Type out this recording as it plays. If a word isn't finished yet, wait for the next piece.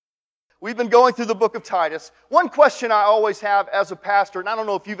We've been going through the book of Titus. One question I always have as a pastor, and I don't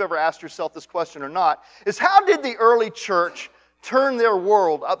know if you've ever asked yourself this question or not, is how did the early church turn their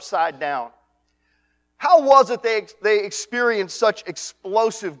world upside down? How was it they experienced such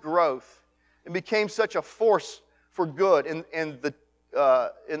explosive growth and became such a force for good in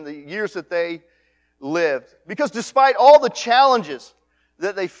the years that they lived? Because despite all the challenges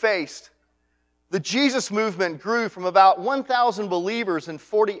that they faced, the Jesus movement grew from about 1,000 believers in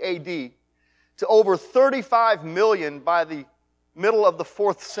 40 AD to over 35 million by the middle of the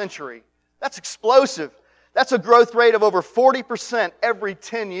 4th century. That's explosive. That's a growth rate of over 40% every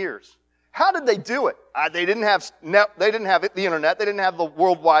 10 years. How did they do it? They didn't have the internet. They didn't have the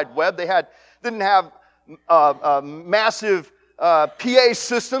World Wide Web. They didn't have massive PA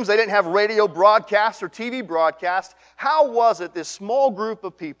systems. They didn't have radio broadcasts or TV broadcasts. How was it this small group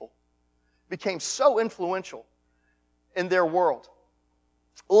of people became so influential in their world?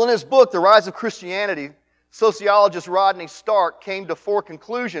 Well, in his book, The Rise of Christianity, sociologist Rodney Stark came to 4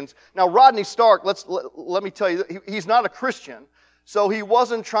 conclusions. Now, Rodney Stark, let me tell you, he's not a Christian, so he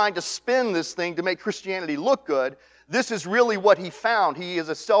wasn't trying to spin this thing to make Christianity look good. This is really what he found. He is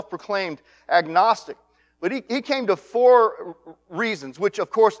a self-proclaimed agnostic. But he came to 4 reasons, which of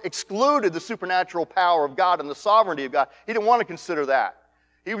course excluded the supernatural power of God and the sovereignty of God. He didn't want to consider that.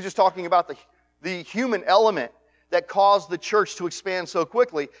 He was just talking about the human element that caused the church to expand so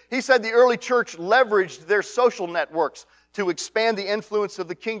quickly. He said the early church leveraged their social networks to expand the influence of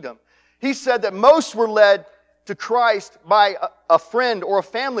the kingdom. He said that most were led to Christ by a friend or a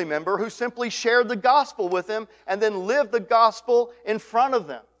family member who simply shared the gospel with them and then lived the gospel in front of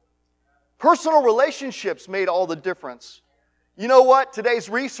them. Personal relationships made all the difference. You know what? Today's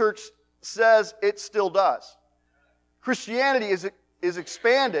research says it still does. Christianity is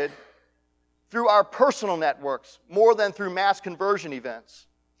expanded through our personal networks more than through mass conversion events.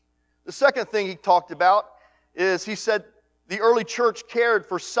 The second thing he talked about is he said the early church cared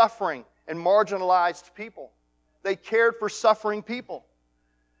for suffering and marginalized people. They cared for suffering people.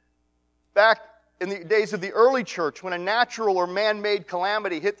 Back in the days of the early church, when a natural or man-made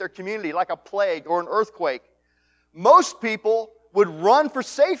calamity hit their community, like a plague or an earthquake, most people would run for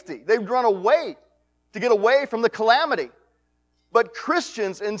safety. They'd run away to get away from the calamity. But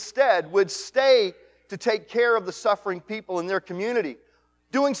Christians instead would stay to take care of the suffering people in their community,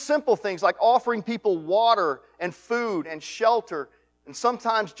 doing simple things like offering people water and food and shelter and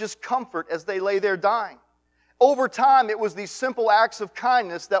sometimes just comfort as they lay there dying. Over time, it was these simple acts of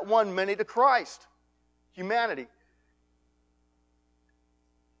kindness that won many to Christ, humanity.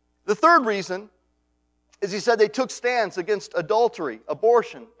 The third reason is he said they took stands against adultery,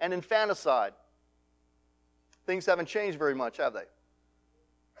 abortion, and infanticide. Things haven't changed very much, have they?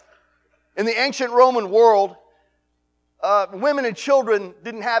 In the ancient Roman world, women and children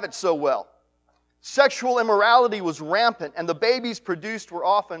didn't have it so well. Sexual immorality was rampant, and the babies produced were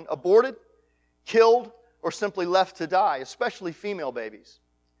often aborted, killed, or simply left to die, especially female babies.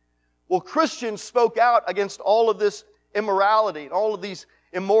 Well, Christians spoke out against all of this immorality and all of these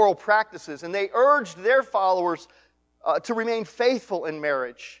immoral practices, and they urged their followers to remain faithful in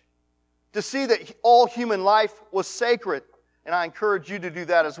marriage, to see that all human life was sacred. And I encourage you to do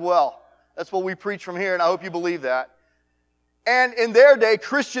that as well. That's what we preach from here, and I hope you believe that. And in their day,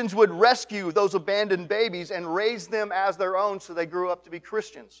 Christians would rescue those abandoned babies and raise them as their own so they grew up to be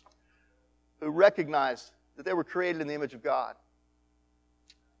Christians who recognized that they were created in the image of God.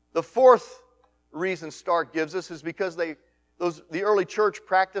 The fourth reason Stark gives us is because the early church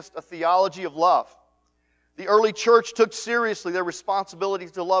practiced a theology of love. The early church took seriously their responsibility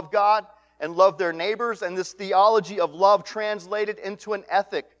to love God and love their neighbors, and this theology of love translated into an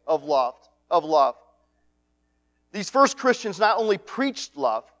ethic of love. These first Christians not only preached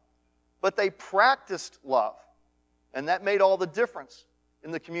love, but they practiced love. And that made all the difference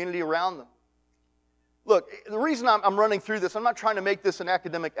in the community around them. Look, the reason I'm running through this, I'm not trying to make this an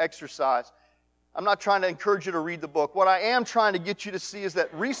academic exercise. I'm not trying to encourage you to read the book. What I am trying to get you to see is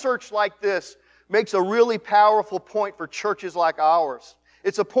that research like this makes a really powerful point for churches like ours.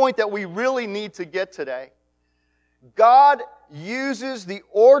 It's a point that we really need to get today. God uses the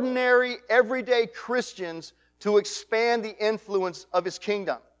ordinary, everyday Christians to expand the influence of His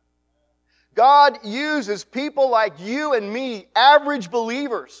kingdom. God uses people like you and me, average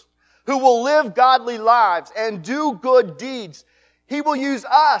believers, who will live godly lives and do good deeds. He will use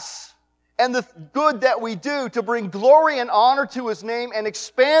us and the good that we do to bring glory and honor to His name and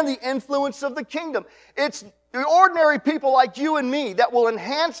expand the influence of the kingdom. It's the ordinary people like you and me that will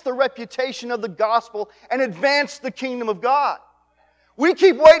enhance the reputation of the gospel and advance the kingdom of God. We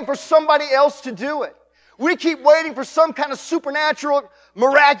keep waiting for somebody else to do it. We keep waiting for some kind of supernatural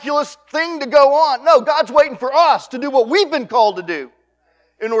miraculous thing to go on. No, God's waiting for us to do what we've been called to do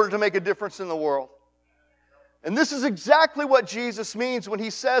in order to make a difference in the world. And this is exactly what Jesus means when He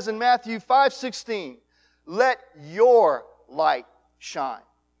says in Matthew 5:16, let your light shine.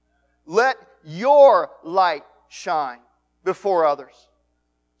 Let your light shine before others,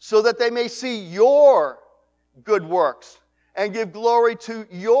 so that they may see your good works and give glory to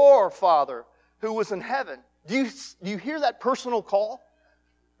your Father who was in heaven. Do you hear that personal call?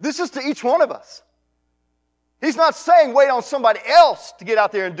 This is to each one of us. He's not saying wait on somebody else to get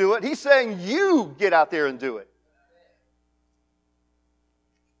out there and do it. He's saying you get out there and do it.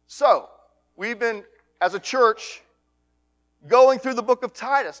 So, we've been, as a church, going through the book of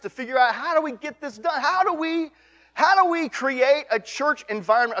Titus to figure out how do we get this done? How do we create a church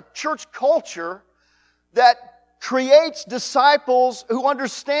environment, a church culture that creates disciples who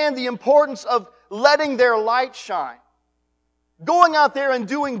understand the importance of letting their light shine, going out there and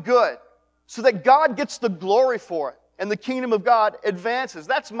doing good so that God gets the glory for it and the kingdom of God advances.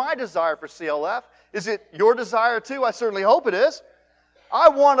 That's my desire for CLF. Is it your desire too? I certainly hope it is. I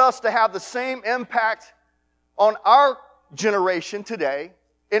want us to have the same impact on our generation today,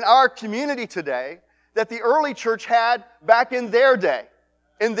 in our community today, that the early church had back in their day,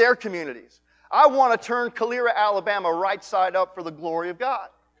 in their communities. I want to turn Calera, Alabama right side up for the glory of God.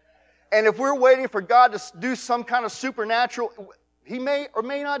 And if we're waiting for God to do some kind of supernatural, He may or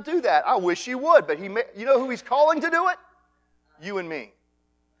may not do that. I wish He would, but He may. You know who He's calling to do it? You and me.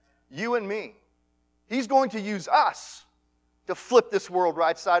 You and me. He's going to use us to flip this world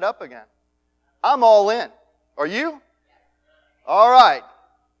right side up again. I'm all in. Are you? All right.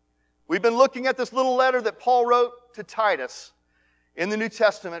 We've been looking at this little letter that Paul wrote to Titus in the New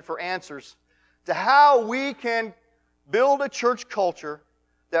Testament for answers to how we can build a church culture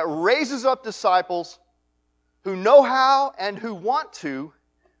that raises up disciples who know how and who want to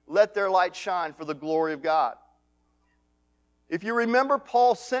let their light shine for the glory of God. If you remember,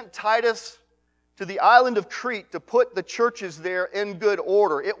 Paul sent Titus to the island of Crete to put the churches there in good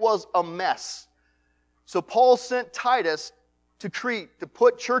order. It was a mess. So Paul sent Titus to Crete to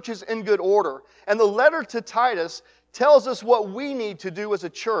put churches in good order. And the letter to Titus tells us what we need to do as a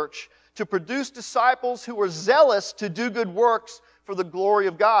church to produce disciples who are zealous to do good works for the glory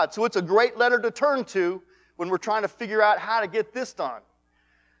of God. So it's a great letter to turn to when we're trying to figure out how to get this done.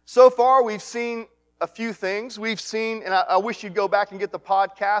 So far, we've seen a few things. We've seen, and I wish you'd go back and get the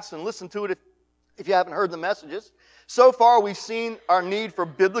podcast and listen to it if you haven't heard the messages. So far, we've seen our need for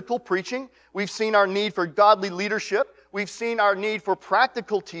biblical preaching. We've seen our need for godly leadership. We've seen our need for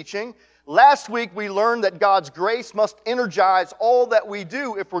practical teaching. Last week, we learned that God's grace must energize all that we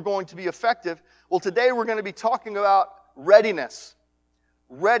do if we're going to be effective. Well, today we're going to be talking about readiness.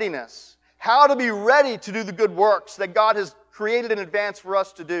 Readiness. How to be ready to do the good works that God has created in advance for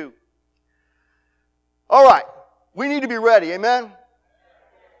us to do. All right. We need to be ready. Amen?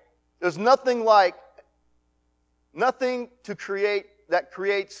 There's nothing to create that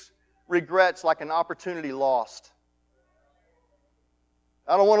creates regrets like an opportunity lost.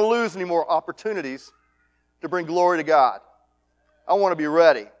 I don't want to lose any more opportunities to bring glory to God. I want to be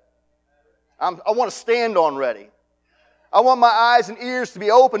ready. I want to stand on ready. I want my eyes and ears to be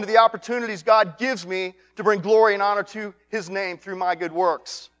open to the opportunities God gives me to bring glory and honor to His name through my good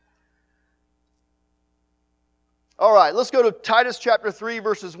works. All right, let's go to Titus chapter 3,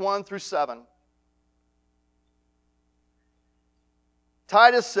 verses 1 through 7.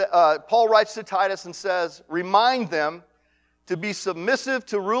 Paul writes to Titus and says, remind them to be submissive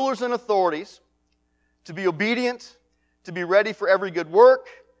to rulers and authorities, to be obedient, to be ready for every good work,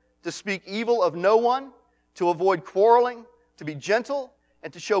 to speak evil of no one, to avoid quarreling, to be gentle,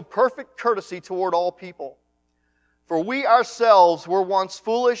 and to show perfect courtesy toward all people. For we ourselves were once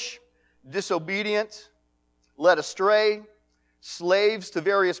foolish, disobedient, led astray, slaves to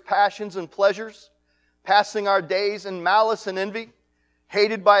various passions and pleasures, passing our days in malice and envy,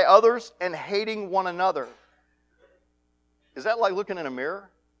 hated by others and hating one another. Is that like looking in a mirror?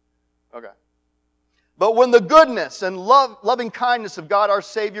 Okay. But when the goodness and loving kindness of God our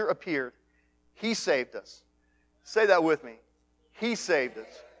Savior appeared, He saved us. Say that with me. He saved us.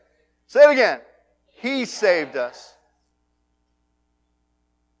 Say it again. He saved us.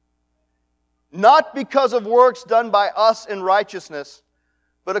 Not because of works done by us in righteousness,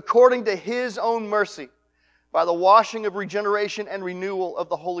 but according to His own mercy, by the washing of regeneration and renewal of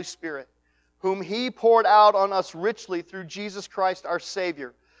the Holy Spirit, whom He poured out on us richly through Jesus Christ our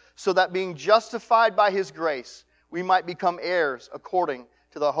Savior, so that being justified by His grace, we might become heirs according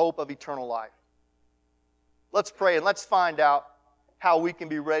to the hope of eternal life. Let's pray and let's find out how we can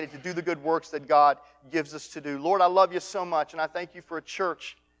be ready to do the good works that God gives us to do. Lord, I love you so much, and I thank you for a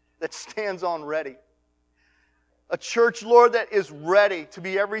church that stands on ready. A church, Lord, that is ready to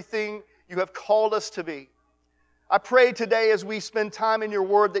be everything you have called us to be. I pray today as we spend time in your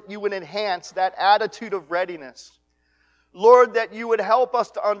word that you would enhance that attitude of readiness. Lord, that you would help us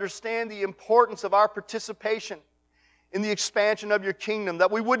to understand the importance of our participation in the expansion of your kingdom,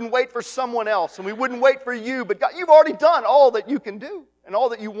 that we wouldn't wait for someone else and we wouldn't wait for you, but God, you've already done all that you can do and all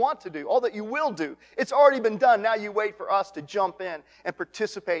that you want to do, all that you will do. It's already been done. Now you wait for us to jump in and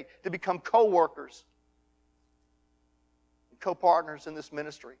participate, to become co-workers and co-partners in this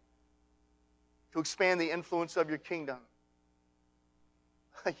ministry, to expand the influence of your kingdom.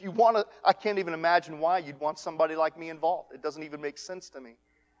 I can't even imagine why you'd want somebody like me involved. It doesn't even make sense to me.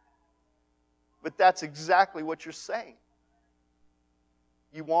 But that's exactly what you're saying.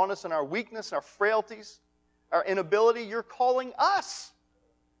 You want us in our weakness, our frailties, our inability. You're calling us.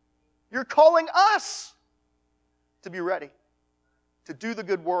 You're calling us to be ready to do the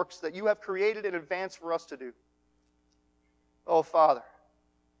good works that you have created in advance for us to do. Oh, Father,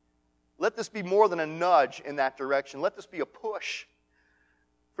 let this be more than a nudge in that direction. Let this be a push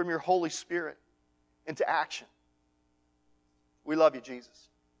from your Holy Spirit into action. We love you, Jesus.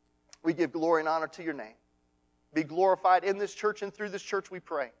 We give glory and honor to your name. Be glorified in this church and through this church, we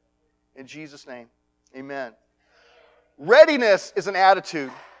pray. In Jesus' name, amen. Readiness is an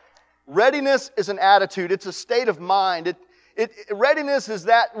attitude. Readiness is an attitude. It's a state of mind. Readiness is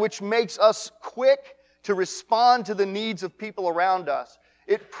that which makes us quick to respond to the needs of people around us.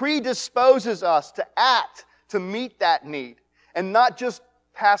 It predisposes us to act to meet that need and not just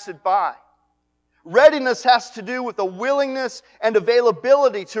pass it by. Readiness has to do with a willingness and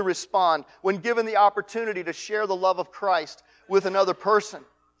availability to respond when given the opportunity to share the love of Christ with another person.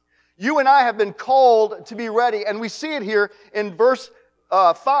 You and I have been called to be ready, and we see it here in verse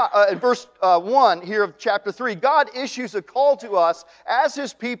 1 here of chapter 3. God issues a call to us as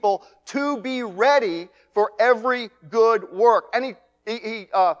His people to be ready for every good work. And He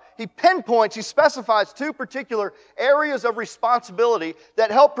pinpoints, he specifies two particular areas of responsibility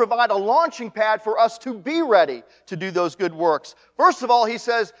that help provide a launching pad for us to be ready to do those good works. First of all, he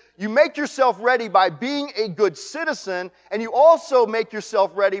says, you make yourself ready by being a good citizen, and you also make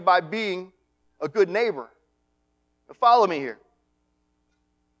yourself ready by being a good neighbor. Now follow me here.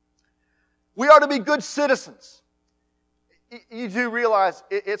 We are to be good citizens. You do realize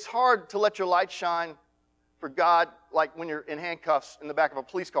it's hard to let your light shine for God like when you're in handcuffs in the back of a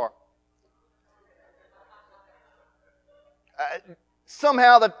police car.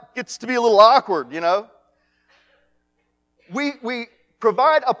 Somehow that gets to be a little awkward, you know. We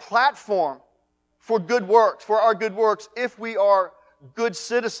provide a platform for good works, for our good works, if we are good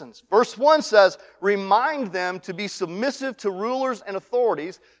citizens. Verse 1 says, remind them to be submissive to rulers and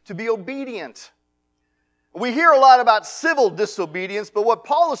authorities, to be obedient. We hear a lot about civil disobedience, but what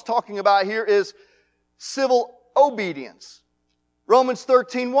Paul is talking about here is civil obedience. Romans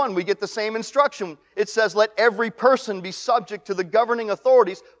 13:1, we get the same instruction. It says, let every person be subject to the governing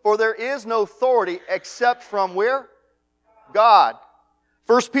authorities, for there is no authority except from where? God.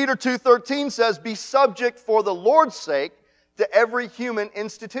 1 Peter 2:13 says, be subject for the Lord's sake to every human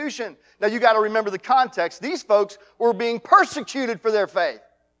institution. Now you got to remember the context. These folks were being persecuted for their faith.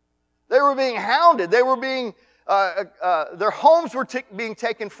 They were being hounded. They were being their homes were being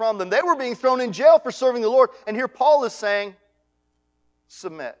taken from them. They were being thrown in jail for serving the Lord. And here Paul is saying,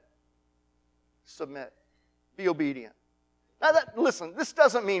 submit. Submit. Be obedient. Now, listen, this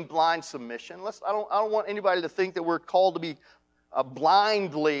doesn't mean blind submission. I don't want anybody to think that we're called to be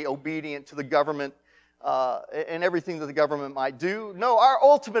blindly obedient to the government and everything that the government might do. No, our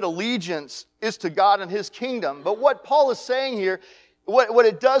ultimate allegiance is to God and His kingdom. But what Paul is saying here, what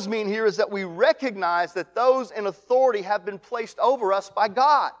it does mean here is that we recognize that those in authority have been placed over us by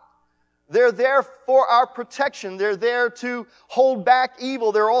God. They're there for our protection. They're there to hold back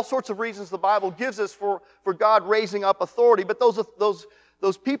evil. There are all sorts of reasons the Bible gives us for God raising up authority. But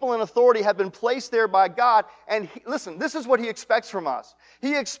those people in authority have been placed there by God. And listen, this is what He expects from us.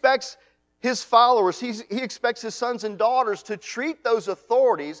 He expects His followers, He expects His sons and daughters to treat those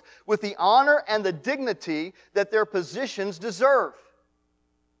authorities with the honor and the dignity that their positions deserve.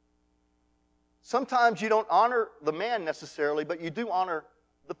 Sometimes you don't honor the man necessarily, but you do honor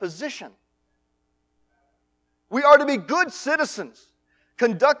the position. We are to be good citizens,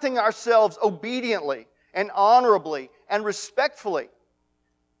 conducting ourselves obediently and honorably and respectfully.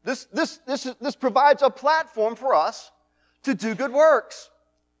 This provides a platform for us to do good works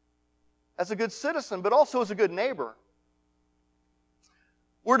as a good citizen, but also as a good neighbor.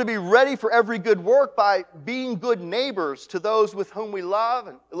 We're to be ready for every good work by being good neighbors to those with whom we love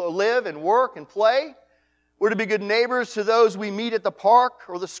and live and work and play. We're to be good neighbors to those we meet at the park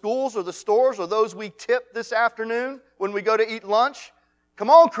or the schools or the stores or those we tip this afternoon when we go to eat lunch. Come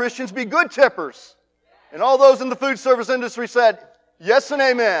on, Christians, be good tippers. And all those in the food service industry said, yes and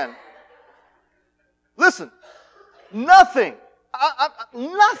amen. Listen, nothing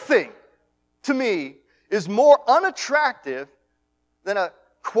to me is more unattractive than a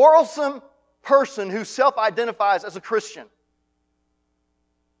quarrelsome person who self-identifies as a Christian.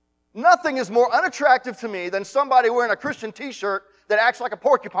 Nothing is more unattractive to me than somebody wearing a Christian t-shirt that acts like a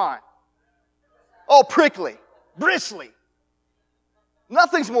porcupine. All prickly, bristly.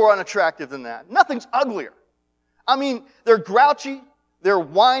 Nothing's more unattractive than that. Nothing's uglier. I mean, they're grouchy, they're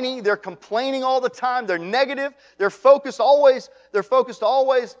whiny, they're complaining all the time, they're negative, they're focused always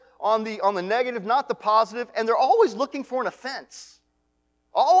on the negative, not the positive, and they're always looking for an offense.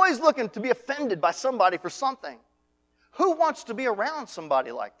 Always looking to be offended by somebody for something. Who wants to be around somebody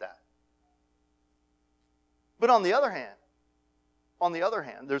like that? But on the other hand,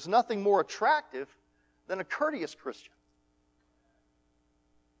 there's nothing more attractive than a courteous Christian.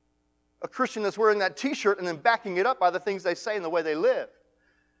 A Christian that's wearing that t-shirt and then backing it up by the things they say and the way they live.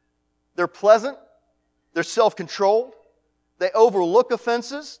 They're pleasant. They're self-controlled. They overlook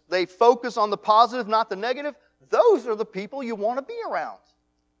offenses. They focus on the positive, not the negative. Those are the people you want to be around.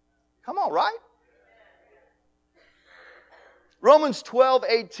 Come on, right? Romans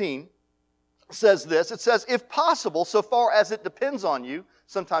 12:18 says this. It says, if possible, so far as it depends on you,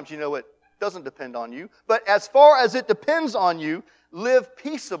 sometimes you know it doesn't depend on you, but as far as it depends on you, live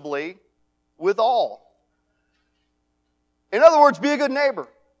peaceably with all. In other words, be a good neighbor.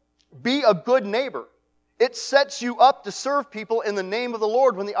 Be a good neighbor. It sets you up to serve people in the name of the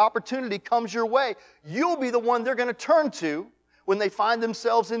Lord when the opportunity comes your way. You'll be the one they're going to turn to when they find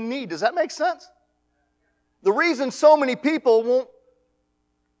themselves in need. Does that make sense? The reason so many people won't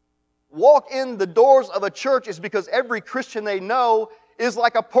walk in the doors of a church is because every Christian they know is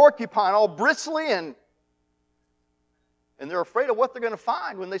like a porcupine, all bristly, and they're afraid of what they're going to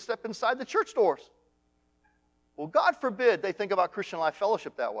find when they step inside the church doors. Well, God forbid they think about Christian Life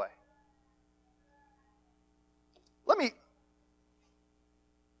Fellowship that way.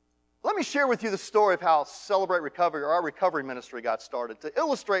 Let me share with you the story of how Celebrate Recovery, or our recovery ministry, got started to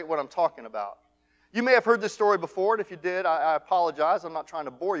illustrate what I'm talking about. You may have heard this story before, and if you did, I apologize. I'm not trying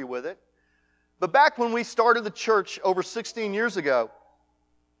to bore you with it. But back when we started the church over 16 years ago,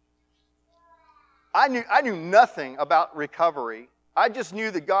 I knew nothing about recovery. I just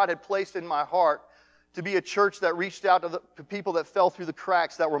knew that God had placed in my heart to be a church that reached out to people that fell through the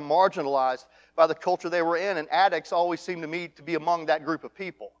cracks, that were marginalized by the culture they were in, and addicts always seemed to me to be among that group of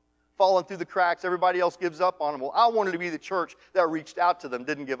people. Falling through the cracks, everybody else gives up on them. Well, I wanted to be the church that reached out to them,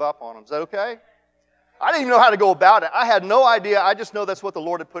 didn't give up on them. Is that okay? I didn't even know how to go about it. I had no idea. I just know that's what the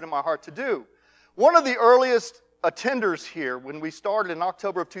Lord had put in my heart to do. One of the earliest attenders here, when we started in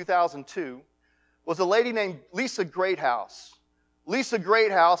October of 2002, was a lady named Lisa Greathouse. Lisa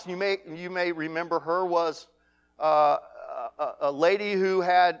Greathouse, you may remember her, was a lady who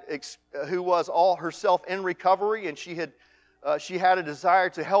was all herself in recovery, and she had a desire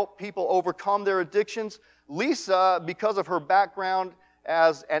to help people overcome their addictions. Lisa, because of her background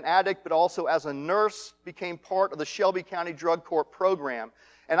as an addict, but also as a nurse, became part of the Shelby County Drug Court program.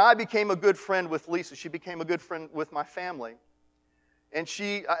 And I became a good friend with Lisa. She became a good friend with my family. And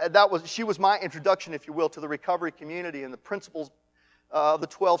she was my introduction, if you will, to the recovery community and the principles of the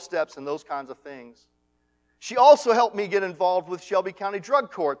 12 steps and those kinds of things. She also helped me get involved with Shelby County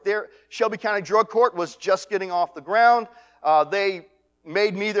Drug Court. Shelby County Drug Court was just getting off the ground. They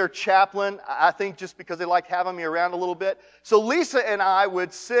made me their chaplain, I think just because they liked having me around a little bit. So Lisa and I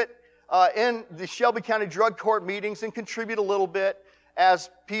would sit in the Shelby County Drug Court meetings and contribute a little bit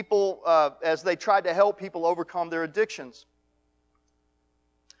as they tried to help people overcome their addictions.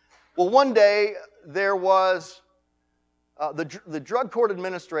 Well, one day there was the drug court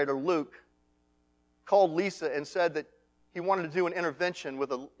administrator, Luke, called Lisa and said that he wanted to do an intervention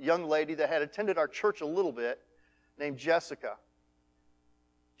with a young lady that had attended our church a little bit named Jessica.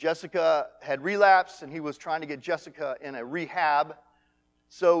 Jessica had relapsed, and he was trying to get Jessica in a rehab.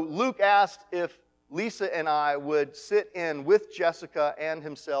 So Luke asked if Lisa and I would sit in with Jessica and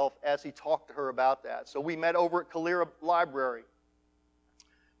himself as he talked to her about that. So we met over at Calera Library.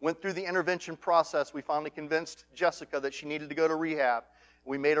 Went through the intervention process. We finally convinced Jessica that she needed to go to rehab.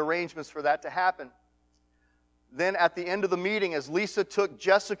 We made arrangements for that to happen. Then at the end of the meeting, as Lisa took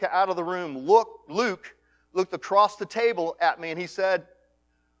Jessica out of the room, Luke looked across the table at me and he said,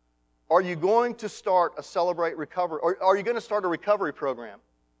 "Are you going to start a Celebrate Recovery, or are you going to start a recovery program?"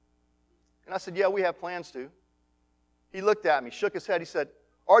 And I said, yeah, we have plans to. He looked at me, shook his head. He said,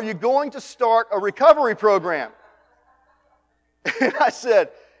 are you going to start a recovery program? And I said,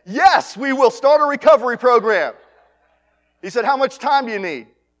 yes, we will start a recovery program. He said, how much time do you need?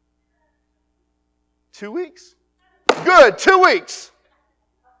 2 weeks. Good, 2 weeks.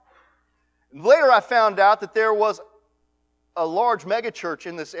 Later I found out that there was a large megachurch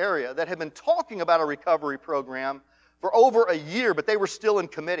in this area that had been talking about a recovery program for over a year, but they were still in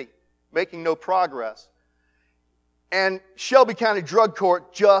committee, making no progress. And Shelby County Drug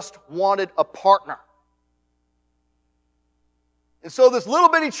Court just wanted a partner. And so this little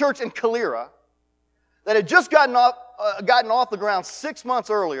bitty church in Calera that had just gotten off the ground 6 months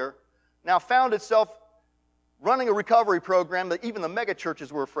earlier now found itself running a recovery program that even the mega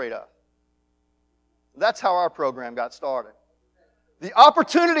churches were afraid of. That's how our program got started. The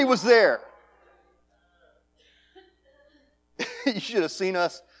opportunity was there. You should have seen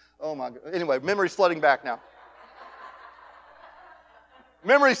us. Oh my God. Anyway, memory's flooding back now.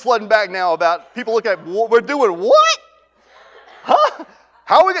 Memory's flooding back now about people looking at, we're doing what? Huh?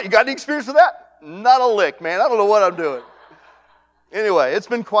 How are we? You got any experience with that? Not a lick, man. I don't know what I'm doing. Anyway, it's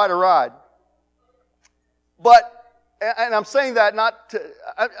been quite a ride. But, and I'm saying that not to,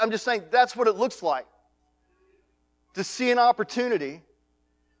 I'm just saying that's what it looks like. To see an opportunity.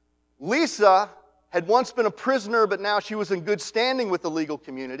 Lisa had once been a prisoner, but now she was in good standing with the legal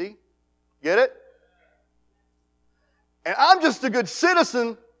community. Get it? And I'm just a good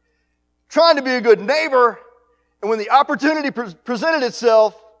citizen trying to be a good neighbor. And when the opportunity presented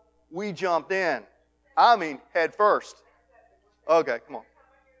itself, we jumped in. I mean, head first. Okay, come on.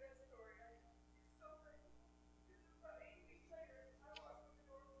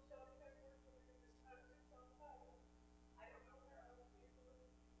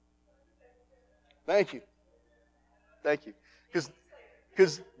 Thank you. Thank you.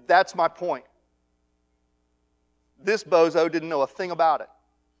 Because that's my point. This bozo didn't know a thing about it.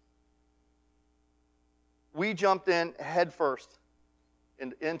 We jumped in head first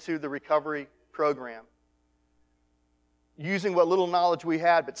into the recovery program, using what little knowledge we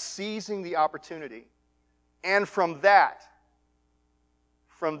had, but seizing the opportunity. And from that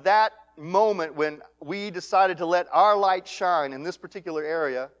moment when we decided to let our light shine in this particular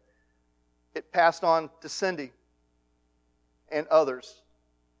area, it passed on to Cindy and others.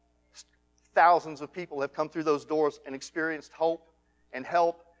 Thousands of people have come through those doors and experienced hope and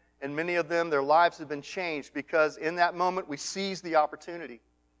help, and many of them, their lives have been changed because in that moment we seized the opportunity.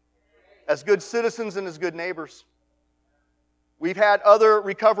 As good citizens and as good neighbors. We've had other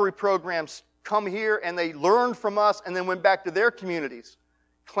recovery programs come here and they learned from us and then went back to their communities.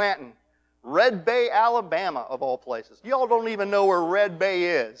 Clanton, Red Bay, Alabama, of all places. Y'all don't even know where Red Bay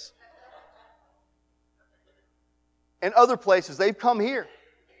is. And other places, they've come here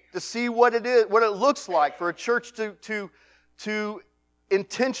to see what it is, what it looks like for a church to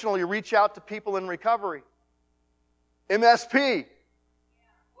intentionally reach out to people in recovery. MSP.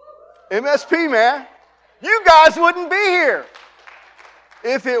 MSP, man. You guys wouldn't be here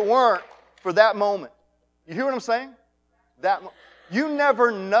if it weren't for that moment. You hear what I'm saying? You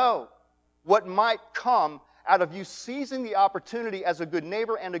never know what might come out of you seizing the opportunity as a good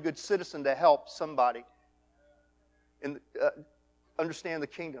neighbor and a good citizen to help somebody and understand the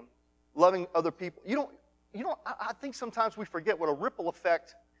kingdom, loving other people. I think sometimes we forget what a ripple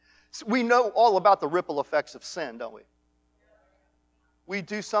effect. We know all about the ripple effects of sin, don't we? We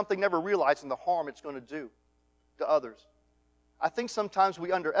do something never realizing the harm it's going to do to others. I think sometimes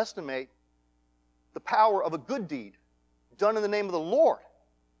we underestimate the power of a good deed done in the name of the Lord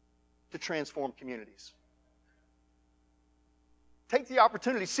to transform communities. Take the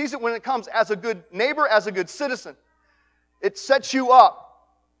opportunity, seize it when it comes as a good neighbor, as a good citizen. It sets you up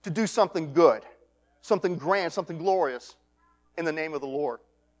to do something good, something grand, something glorious in the name of the Lord.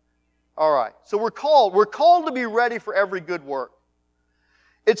 All right, so we're called to be ready for every good work.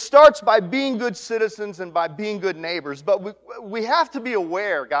 It starts by being good citizens and by being good neighbors, but we have to be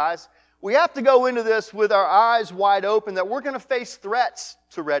aware, guys. We have to go into this with our eyes wide open that we're going to face threats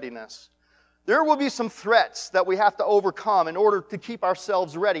to readiness. There will be some threats that we have to overcome in order to keep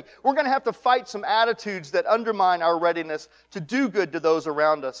ourselves ready. We're going to have to fight some attitudes that undermine our readiness to do good to those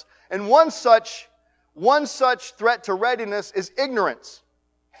around us. And one such threat to readiness is ignorance.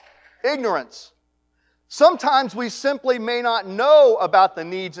 Ignorance. Sometimes we simply may not know about the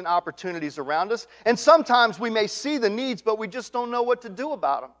needs and opportunities around us, and sometimes we may see the needs, but we just don't know what to do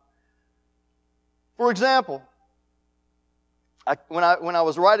about them. For example, when I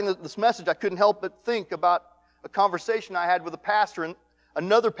was writing this message, I couldn't help but think about a conversation I had with a pastor, and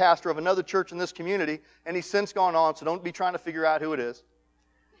another pastor of another church in this community, and he's since gone on, so don't be trying to figure out who it is.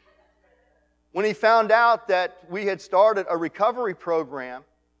 When he found out that we had started a recovery program,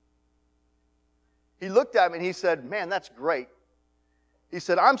 he looked at me and he said, "Man, that's great." He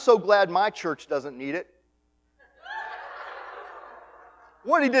said, "I'm so glad my church doesn't need it."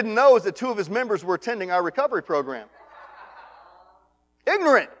 What he didn't know is that 2 of his members were attending our recovery program.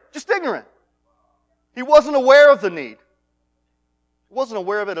 Ignorant, just ignorant. He wasn't aware of the need. He wasn't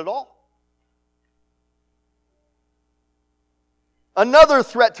aware of it at all. Another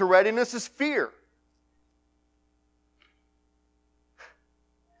threat to readiness is fear.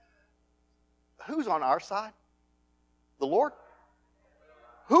 Who's on our side? The Lord?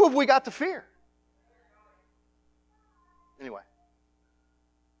 Who have we got to fear? Anyway.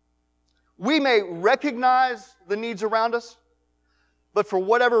 We may recognize the needs around us, but for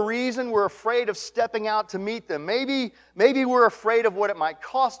whatever reason, we're afraid of stepping out to meet them. Maybe we're afraid of what it might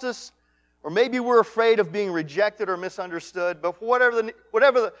cost us, or maybe we're afraid of being rejected or misunderstood. But for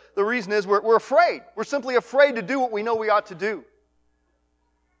whatever the reason is, we're afraid. We're simply afraid to do what we know we ought to do.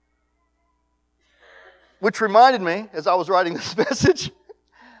 Which reminded me, as I was writing this message,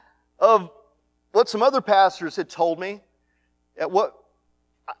 of what some other pastors had told me.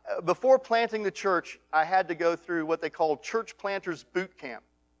 Before planting the church, I had to go through what they called Church Planters Boot Camp.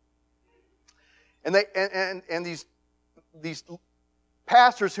 And these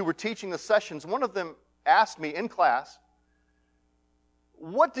pastors who were teaching the sessions, one of them asked me in class,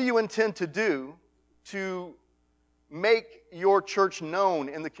 "What do you intend to do to make your church known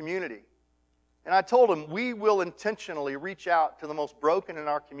in the community?" And I told him, "We will intentionally reach out to the most broken in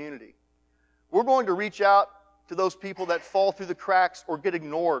our community. We're going to reach out to those people that fall through the cracks or get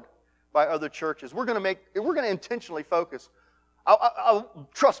ignored by other churches. We're going to intentionally focus.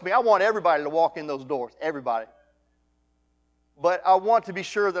 Trust me, I want everybody to walk in those doors, everybody. But I want to be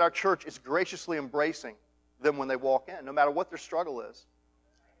sure that our church is graciously embracing them when they walk in, no matter what their struggle is."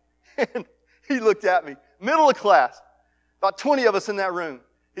 And he looked at me, middle of class, about 20 of us in that room.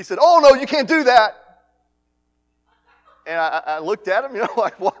 He said, "Oh, no, you can't do that." And I looked at him,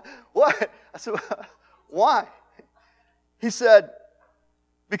 like, what? I said, "Why?" He said,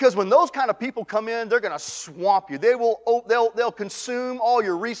 "Because when those kind of people come in, they're going to swamp you. They'll consume all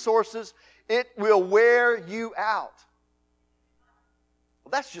your resources. It will wear you out." Well,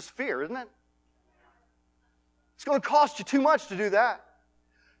 that's just fear, isn't it? It's going to cost you too much to do that.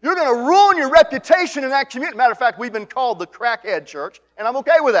 You're going to ruin your reputation in that community. Matter of fact, we've been called the crackhead church, and I'm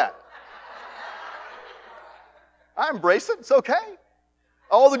okay with that. I embrace it. It's okay.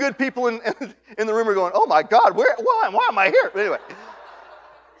 All the good people in the room are going, "Oh my God, why am I here?" But anyway,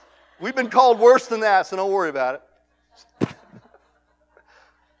 we've been called worse than that, so don't worry about it.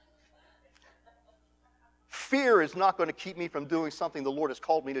 Fear is not going to keep me from doing something the Lord has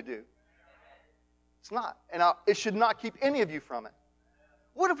called me to do. It's not. And it should not keep any of you from it.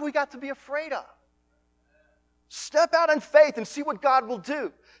 What have we got to be afraid of? Step out in faith and see what God will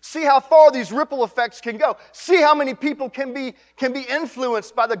do. See how far these ripple effects can go. See how many people can be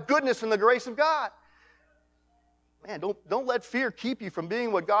influenced by the goodness and the grace of God. Man, don't let fear keep you from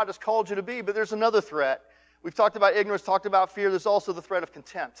being what God has called you to be. But there's another threat. We've talked about ignorance, talked about fear. There's also the threat of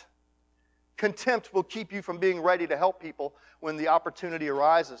contempt. Contempt will keep you from being ready to help people when the opportunity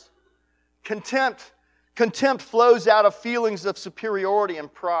arises. Contempt flows out of feelings of superiority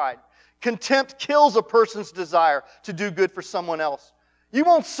and pride. Contempt kills a person's desire to do good for someone else. You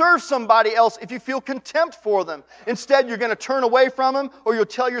won't serve somebody else if you feel contempt for them. Instead, you're going to turn away from them, or you'll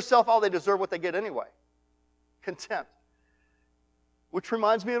tell yourself, "Oh, they deserve what they get anyway." Contempt. Which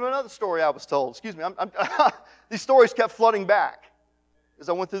reminds me of another story I was told. Excuse me. These stories kept flooding back as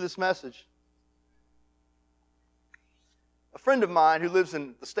I went through this message. A friend of mine who lives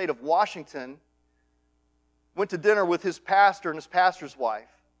in the state of Washington went to dinner with his pastor and his pastor's wife.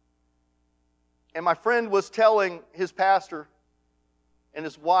 And my friend was telling his pastor and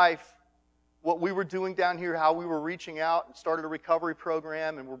his wife what we were doing down here, how we were reaching out and started a recovery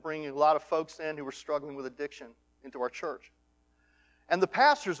program, and we're bringing a lot of folks in who were struggling with addiction into our church. And the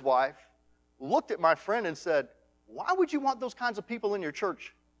pastor's wife looked at my friend and said, "Why would you want those kinds of people in your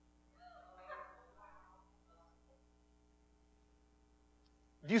church?"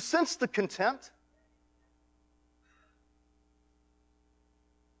 Do you sense the contempt?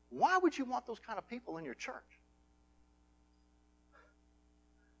 Why would you want those kind of people in your church?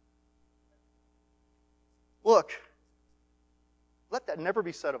 Look, let that never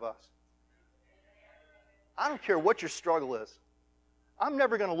be said of us. I don't care what your struggle is. I'm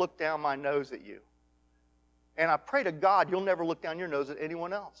never going to look down my nose at you. And I pray to God you'll never look down your nose at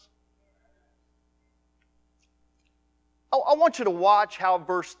anyone else. I want you to watch how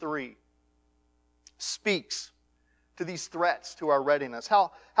verse 3 speaks to these threats to our readiness.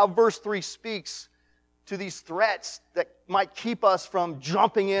 How verse 3 speaks to these threats that might keep us from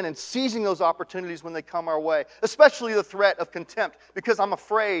jumping in and seizing those opportunities when they come our way, especially the threat of contempt, because I'm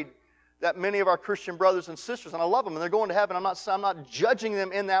afraid that many of our Christian brothers and sisters, and I love them, and they're going to heaven. I'm not judging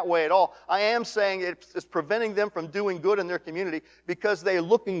them in that way at all. I am saying it's preventing them from doing good in their community because they're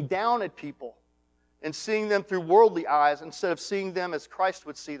looking down at people and seeing them through worldly eyes instead of seeing them as Christ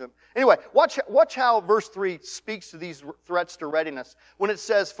would see them. Anyway, watch how verse 3 speaks to these threats to readiness. When it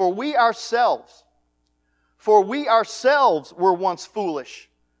says, For we ourselves were once foolish,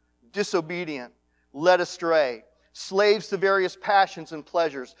 disobedient, led astray, slaves to various passions and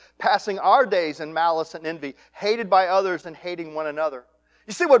pleasures, passing our days in malice and envy, hated by others and hating one another.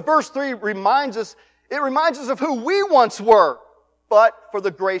 You see what verse 3 reminds us? It reminds us of who we once were, but for the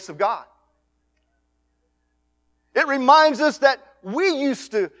grace of God. It reminds us that we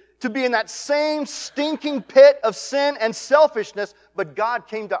used to be in that same stinking pit of sin and selfishness, but God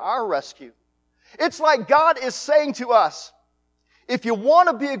came to our rescue. It's like God is saying to us, if you want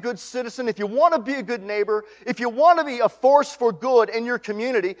to be a good citizen, if you want to be a good neighbor, if you want to be a force for good in your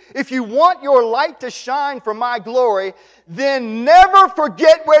community, if you want your light to shine for my glory, then never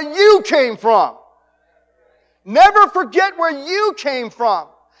forget where you came from. Never forget where you came from.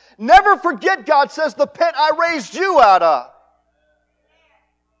 Never forget, God says, the pit I raised you out of.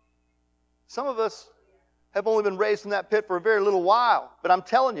 Some of us have only been raised in that pit for a very little while. But I'm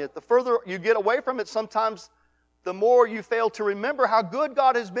telling you, the further you get away from it, sometimes the more you fail to remember how good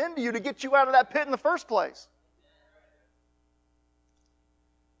God has been to you to get you out of that pit in the first place.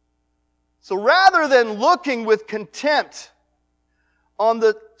 So rather than looking with contempt on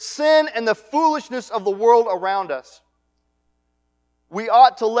the sin and the foolishness of the world around us, we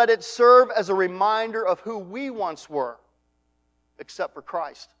ought to let it serve as a reminder of who we once were, except for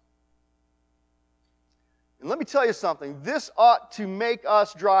Christ. And let me tell you something. This ought to make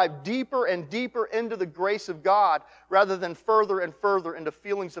us drive deeper and deeper into the grace of God rather than further and further into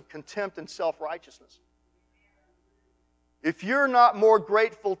feelings of contempt and self-righteousness. If you're not more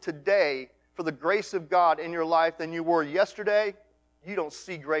grateful today for the grace of God in your life than you were yesterday, you don't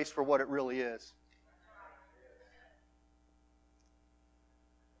see grace for what it really is.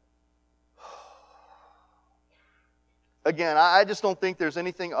 Again, I just don't think there's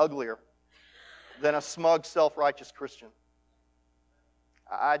anything uglier than a smug, self-righteous Christian.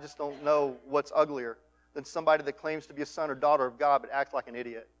 I just don't know what's uglier than somebody that claims to be a son or daughter of God but acts like an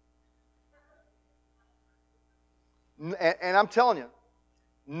idiot. And I'm telling you,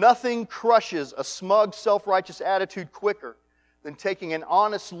 nothing crushes a smug, self-righteous attitude quicker than taking an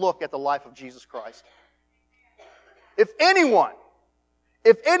honest look at the life of Jesus Christ. If anyone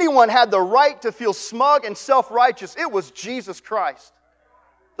had the right to feel smug and self-righteous, it was Jesus Christ,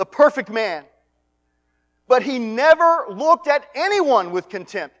 the perfect man. But He never looked at anyone with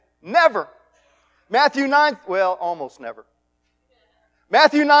contempt. Never. Matthew 9, well, almost never.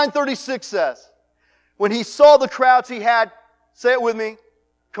 Matthew 9:36 says, when He saw the crowds, He had, say it with me,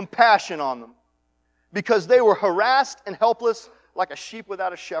 compassion on them, because they were harassed and helpless like a sheep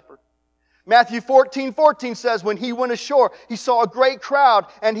without a shepherd. Matthew 14:14 says, when He went ashore, He saw a great crowd,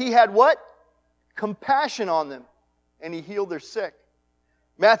 and He had what? Compassion on them, and He healed their sick.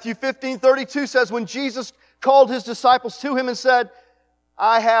 Matthew 15:32 says, when Jesus called His disciples to Him and said,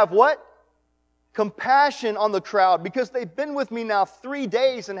 I have what? Compassion on the crowd, because they've been with me now 3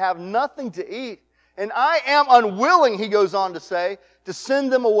 days and have nothing to eat. And I am unwilling, He goes on to say, to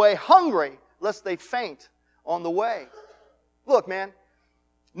send them away hungry, lest they faint on the way. Look, man,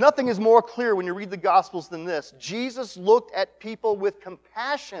 nothing is more clear when you read the Gospels than this. Jesus looked at people with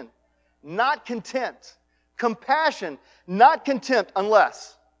compassion, not contempt. Compassion, not contempt,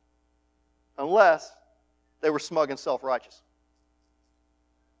 unless they were smug and self-righteous.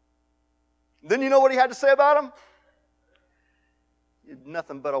 Then you know what He had to say about them? You're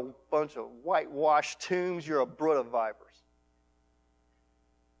nothing but a bunch of whitewashed tombs. You're a brood of vipers.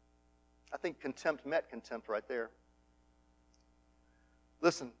 I think contempt met contempt right there.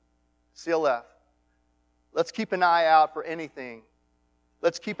 Listen, CLF, let's keep an eye out for anything.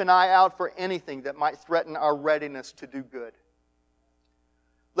 Let's keep an eye out for anything that might threaten our readiness to do good.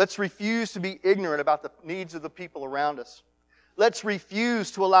 Let's refuse to be ignorant about the needs of the people around us. Let's refuse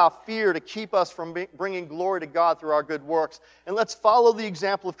to allow fear to keep us from bringing glory to God through our good works. And let's follow the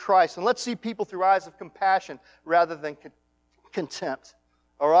example of Christ. And let's see people through eyes of compassion rather than contempt.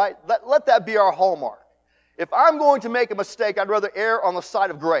 All right? Let that be our hallmark. If I'm going to make a mistake, I'd rather err on the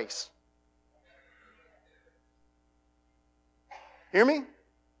side of grace. Hear me?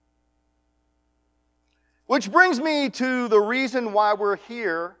 Which brings me to the reason why we're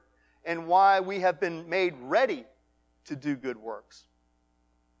here and why we have been made ready to do good works.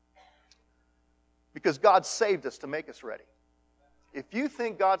 Because God saved us to make us ready. If you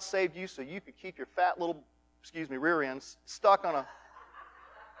think God saved you so you could keep your fat little, rear ends stuck on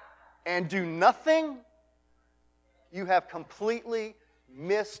and do nothing, you have completely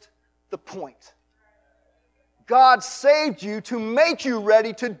missed the point. God saved you to make you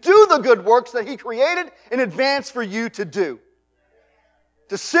ready to do the good works that He created in advance for you to do.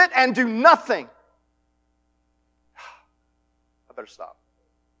 To sit and do nothing. I better stop.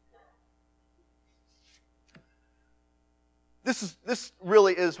 This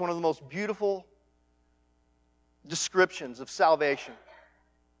really is one of the most beautiful descriptions of salvation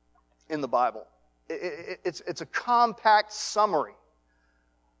in the Bible. It's a compact summary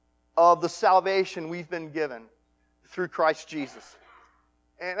of the salvation we've been given through Christ Jesus.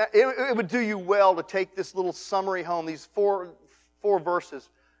 And it would do you well to take this little summary home, these four verses,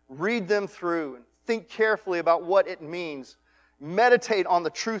 read them through and think carefully about what it means. Meditate on the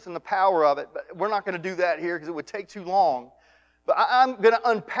truth and the power of it. But we're not going to do that here because it would take too long. But I'm going to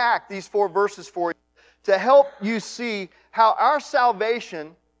unpack these 4 verses for you to help you see how our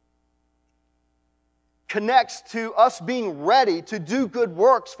salvation connects to us being ready to do good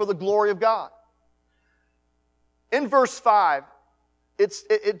works for the glory of God. In verse 5, it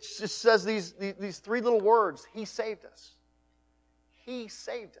just says these 3 little words, He saved us. He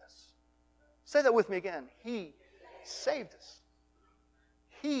saved us. Say that with me again. He saved us.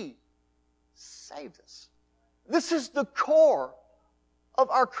 He saved us. This is the core of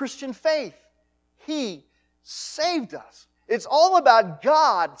our Christian faith. He saved us. It's all about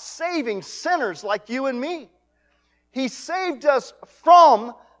God saving sinners like you and me. He saved us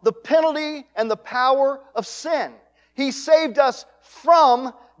from the penalty and the power of sin. He saved us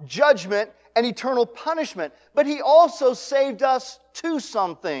from judgment and eternal punishment. But He also saved us to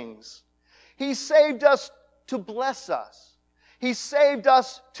some things. He saved us to bless us. He saved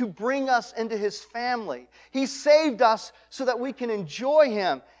us to bring us into His family. He saved us so that we can enjoy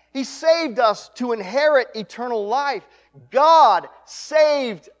Him. He saved us to inherit eternal life. God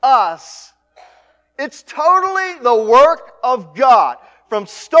saved us. It's totally the work of God from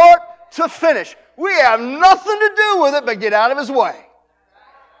start to finish. We have nothing to do with it but get out of His way.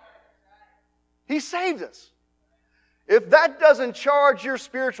 He saved us. If that doesn't charge your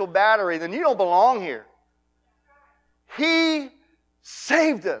spiritual battery, then you don't belong here. He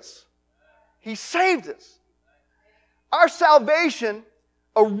saved us. He saved us. Our salvation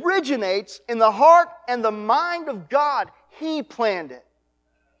originates in the heart and the mind of God. He planned it.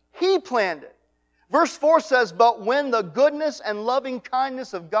 He planned it. Verse 4 says, "But when the goodness and loving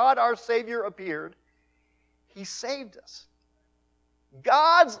kindness of God our Savior appeared, He saved us."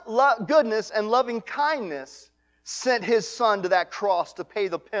 God's goodness and loving kindness sent His Son to that cross to pay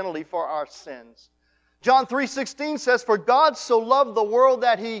the penalty for our sins. John 3:16 says, "For God so loved the world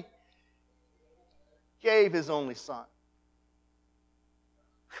that He gave His only Son."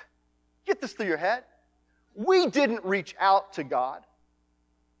 Get this through your head. We didn't reach out to God.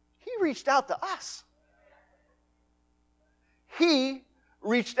 He reached out to us. He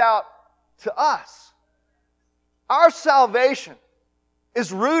reached out to us. Our salvation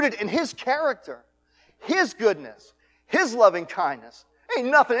is rooted in His character, His goodness, His loving kindness. Ain't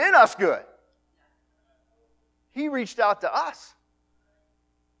nothing in us good. He reached out to us.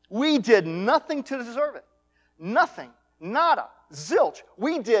 We did nothing to deserve it. Nothing. Nada. Zilch.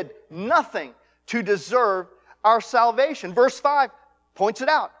 We did nothing to deserve our salvation. Verse 5 points it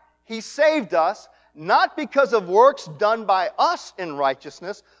out. He saved us not because of works done by us in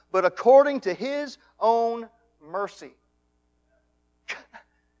righteousness, but according to His own mercy.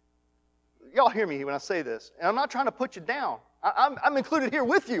 Y'all hear me when I say this. And I'm not trying to put you down. I'm included here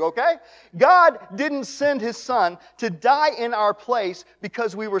with you, okay? God didn't send His Son to die in our place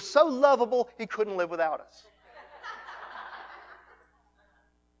because we were so lovable He couldn't live without us.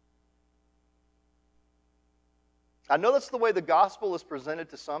 I know that's the way the gospel is presented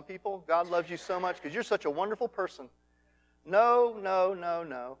to some people. God loves you so much because you're such a wonderful person. No, no, no,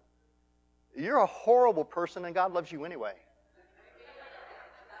 no. You're a horrible person and God loves you anyway.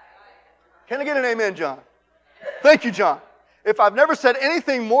 Can I get an amen, John? Thank you, John. If I've never said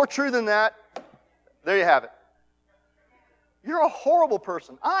anything more true than that, there you have it. You're a horrible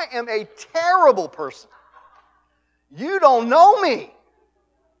person. I am a terrible person. You don't know me.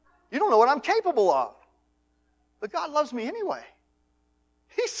 You don't know what I'm capable of. But God loves me anyway.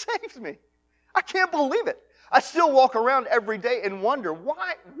 He saved me. I can't believe it. I still walk around every day and wonder,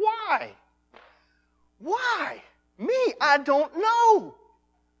 why? Why? Me? I don't know.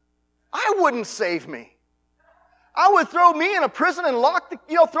 I wouldn't save me. I would throw me in a prison and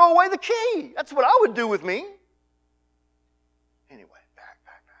throw away the key. That's what I would do with me.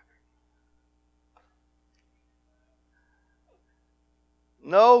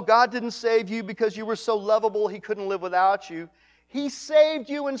 No, God didn't save you because you were so lovable He couldn't live without you. He saved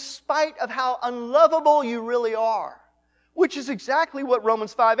you in spite of how unlovable you really are. Which is exactly what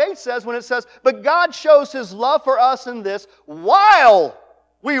Romans 5:8 says when it says, but God shows His love for us in this while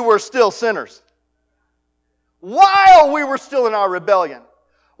we were still sinners. While we were still in our rebellion.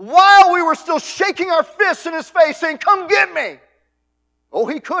 While we were still shaking our fists in His face saying, come get me. Oh,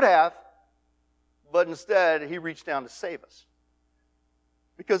 He could have. But instead, He reached down to save us.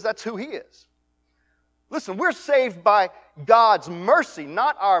 Because that's who He is. Listen, we're saved by God's mercy,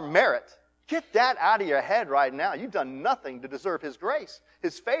 not our merit. Get that out of your head right now. You've done nothing to deserve His grace,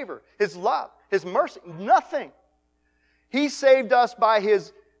 His favor, His love, His mercy. Nothing. He saved us by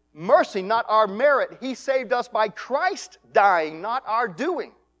His mercy, not our merit. He saved us by Christ dying, not our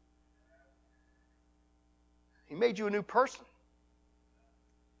doing. He made you a new person.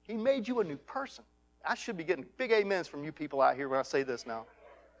 He made you a new person. I should be getting big amens from you people out here when I say this now.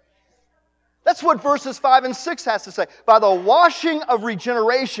 That's what verses 5 and 6 has to say. By the washing of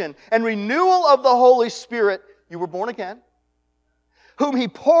regeneration and renewal of the Holy Spirit, you were born again, whom He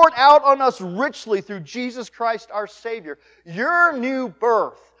poured out on us richly through Jesus Christ our Savior. Your new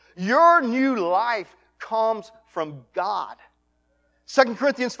birth, your new life comes from God. 2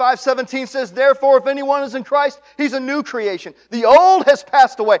 Corinthians 5:17 says, therefore, if anyone is in Christ, he's a new creation. The old has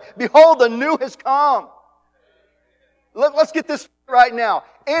passed away. Behold, the new has come. Let's get this right now.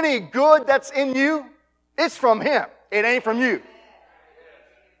 Any good that's in you, it's from Him. It ain't from you.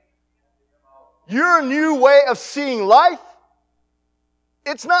 Your new way of seeing life,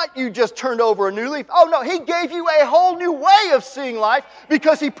 it's not you just turned over a new leaf. Oh no, He gave you a whole new way of seeing life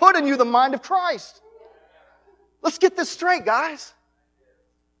because He put in you the mind of Christ. Let's get this straight, guys.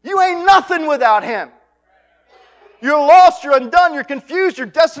 You ain't nothing without Him. You're lost, you're undone, you're confused, you're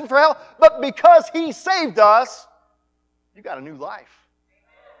destined for hell. But because He saved us, you got a new life.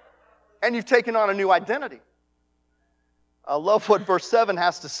 And you've taken on a new identity. I love what verse 7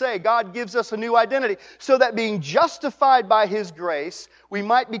 has to say. God gives us a new identity so that being justified by His grace, we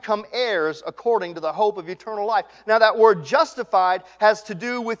might become heirs according to the hope of eternal life. Now that word justified has to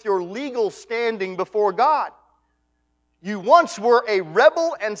do with your legal standing before God. You once were a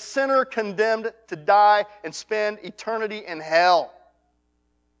rebel and sinner condemned to die and spend eternity in hell.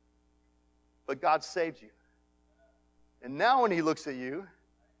 But God saved you. And now when He looks at you,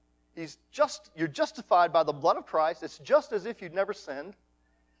 you're justified by the blood of Christ. It's just as if you'd never sinned.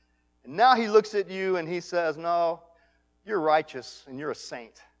 And now He looks at you and He says, no, you're righteous and you're a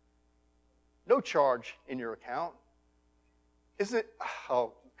saint. No charge in your account. Isn't it?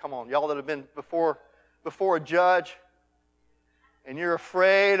 Oh, come on. Y'all that have been before a judge and you're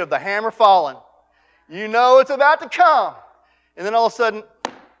afraid of the hammer falling. You know it's about to come. And then all of a sudden,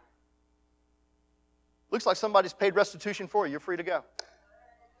 looks like somebody's paid restitution for you. You're free to go.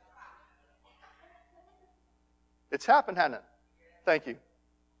 It's happened, hasn't it? Thank you.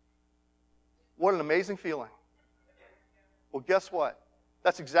 What an amazing feeling. Well, guess what?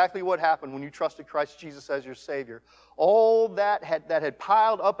 That's exactly what happened when you trusted Christ Jesus as your Savior. All that had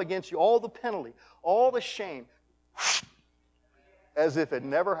piled up against you, all the penalty, all the shame, as if it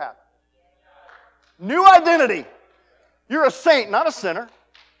never happened. New identity. You're a saint, not a sinner.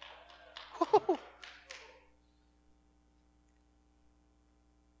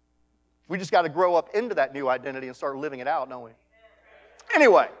 We just got to grow up into that new identity and start living it out, don't we?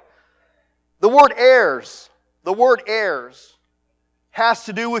 Anyway, the word heirs has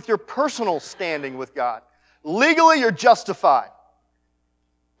to do with your personal standing with God. Legally, you're justified.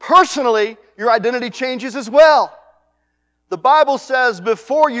 Personally, your identity changes as well. The Bible says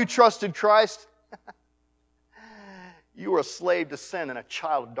before you trusted Christ, you were a slave to sin and a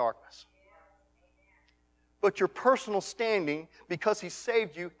child of darkness. But your personal standing, because He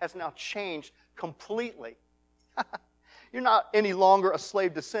saved you, has now changed completely. You're not any longer a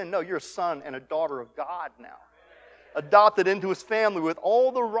slave to sin. No, you're a son and a daughter of God now. Adopted into His family with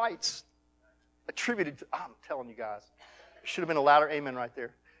all the rights attributed to... I'm telling you guys, there should have been a louder amen right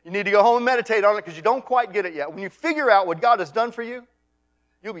there. You need to go home and meditate on it because you don't quite get it yet. When you figure out what God has done for you,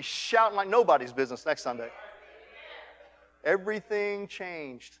 you'll be shouting like nobody's business next Sunday. Everything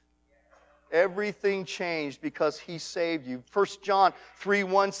changed. Everything changed because He saved you. 1 John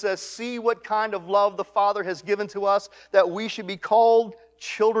 3:1 says, see what kind of love the Father has given to us that we should be called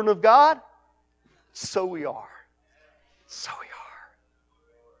children of God. So we are. So we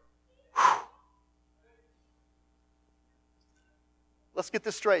are. Whew. Let's get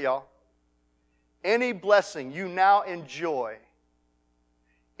this straight, y'all. Any blessing you now enjoy,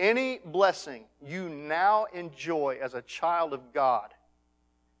 as a child of God,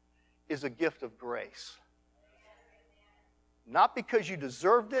 is a gift of grace. Not because you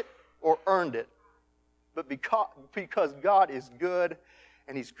deserved it or earned it, but because God is good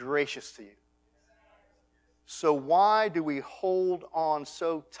and He's gracious to you. So why do we hold on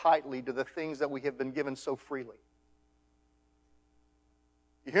so tightly to the things that we have been given so freely?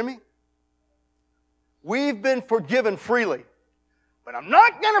 You hear me? We've been forgiven freely, but I'm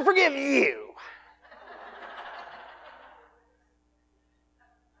not going to forgive you.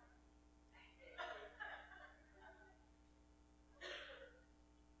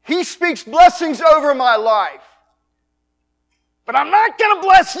 He speaks blessings over my life, but I'm not going to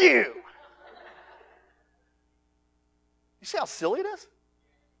bless you. You see how silly it is?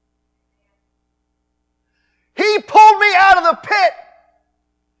 He pulled me out of the pit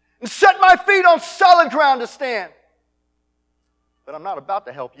and set my feet on solid ground to stand. But I'm not about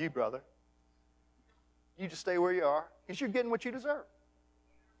to help you, brother. You just stay where you are, because you're getting what you deserve.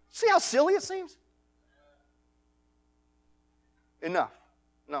 See how silly it seems? Enough.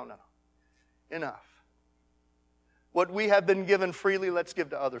 No. Enough. What we have been given freely, let's give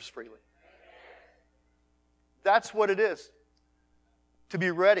to others freely. That's what it is. To be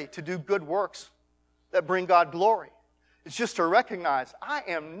ready to do good works that bring God glory. It's just to recognize, I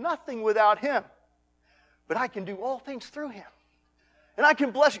am nothing without Him. But I can do all things through Him. And I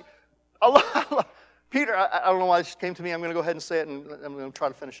can bless you. Peter, I don't know why this came to me. I'm going to go ahead and say it, and I'm going to try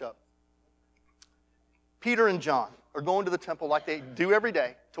to finish up. Peter and John are going to the temple like they do every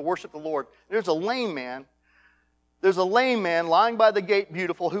day to worship the Lord. There's a lame man lying by the gate,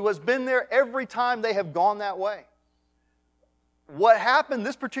 beautiful, who has been there every time they have gone that way. What happened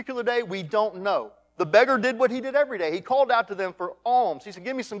this particular day, we don't know. The beggar did what he did every day. He called out to them for alms. He said,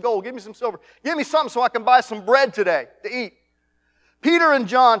 give me some gold, give me some silver, give me something so I can buy some bread today to eat. Peter and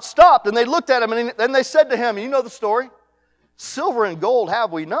John stopped and they looked at him and then they said to him, you know the story, silver and gold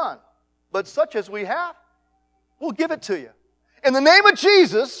have we none, but such as we have, we'll give it to you. In the name of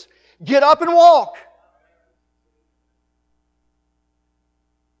Jesus, get up and walk.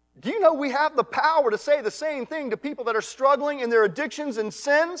 Do you know we have the power to say the same thing to people that are struggling in their addictions and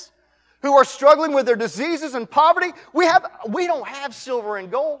sins, who are struggling with their diseases and poverty? We don't have silver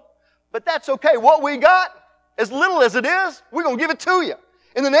and gold, but that's okay. What we got, as little as it is, we're going to give it to you.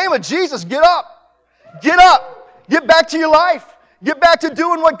 In the name of Jesus, get up. Get up. Get back to your life. Get back to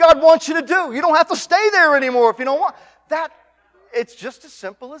doing what God wants you to do. You don't have to stay there anymore if you don't want. It's just as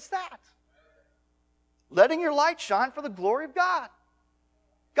simple as that. Letting your light shine for the glory of God.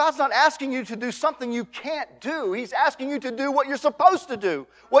 God's not asking you to do something you can't do. He's asking you to do what you're supposed to do,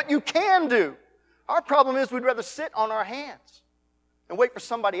 what you can do. Our problem is we'd rather sit on our hands and wait for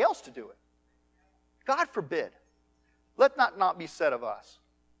somebody else to do it. God forbid. Let that not be said of us.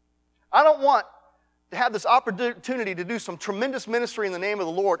 I don't want to have this opportunity to do some tremendous ministry in the name of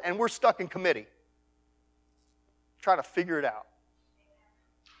the Lord, and we're stuck in committee. Try to figure it out.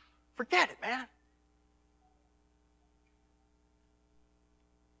 Forget it, man.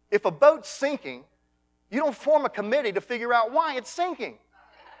 If a boat's sinking, you don't form a committee to figure out why it's sinking.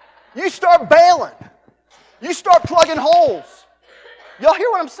 You start bailing. You start plugging holes. Y'all hear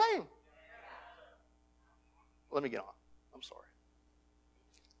what I'm saying? Let me get on. I'm sorry.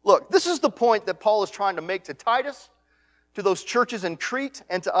 Look, this is the point that Paul is trying to make to Titus, to those churches in Crete,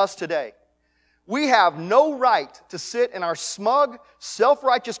 and to us today. We have no right to sit in our smug,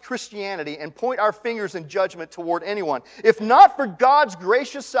 self-righteous Christianity and point our fingers in judgment toward anyone. If not for God's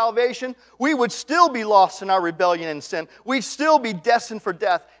gracious salvation, we would still be lost in our rebellion and sin. We'd still be destined for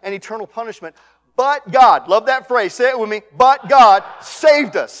death and eternal punishment. But God, love that phrase, say it with me, but God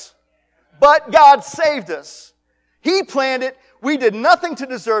saved us. But God saved us. He planned it. We did nothing to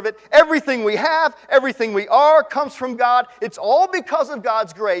deserve it. Everything we have, everything we are comes from God. It's all because of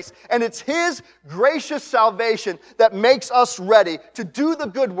God's grace, and it's His gracious salvation that makes us ready to do the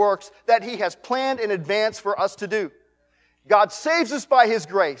good works that He has planned in advance for us to do. God saves us by His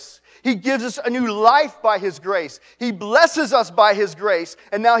grace. He gives us a new life by His grace. He blesses us by His grace.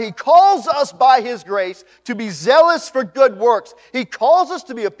 And now He calls us by His grace to be zealous for good works. He calls us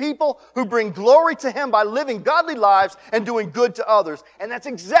to be a people who bring glory to Him by living godly lives and doing good to others. And that's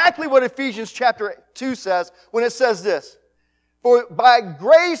exactly what Ephesians chapter 2 says when it says this. For by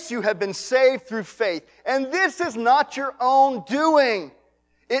grace you have been saved through faith. And this is not your own doing.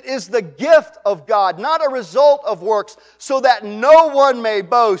 It is the gift of God, not a result of works, so that no one may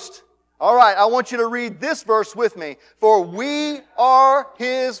boast. All right, I want you to read this verse with me. For we are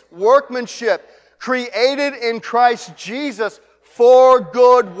His workmanship, created in Christ Jesus for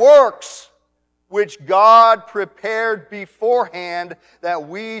good works, which God prepared beforehand that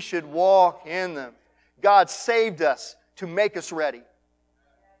we should walk in them. God saved us to make us ready.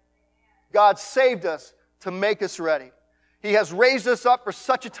 God saved us to make us ready. He has raised us up for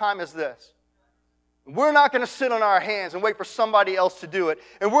such a time as this. We're not going to sit on our hands and wait for somebody else to do it.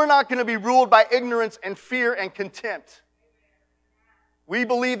 And we're not going to be ruled by ignorance and fear and contempt. We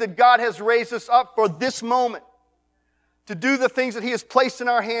believe that God has raised us up for this moment to do the things that He has placed in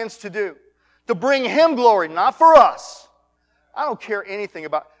our hands to do. To bring Him glory, not for us. I don't care anything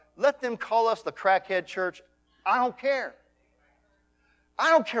about. Let them call us the crackhead church. I don't care.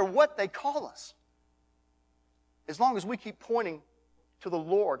 I don't care what they call us. As long as we keep pointing to the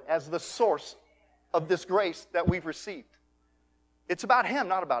Lord as the source of this grace that we've received. It's about Him,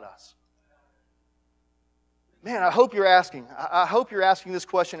 not about us. Man, I hope you're asking. I hope you're asking this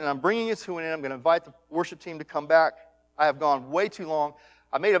question, and I'm bringing it to an end. I'm going to invite the worship team to come back. I have gone way too long.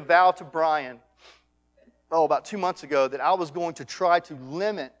 I made a vow to Brian, about 2 months ago, that I was going to try to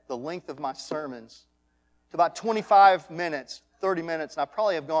limit the length of my sermons to about 25 minutes, 30 minutes, and I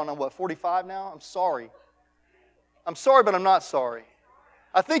probably have gone on, 45 now? I'm sorry. I'm sorry, but I'm not sorry.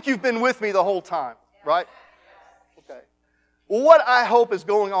 I think you've been with me the whole time, right? Okay. Well, what I hope is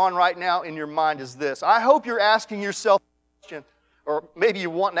going on right now in your mind is this. I hope you're asking yourself a question, or maybe you're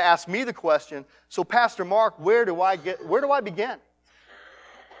wanting to ask me the question, so Pastor Mark, where do I begin?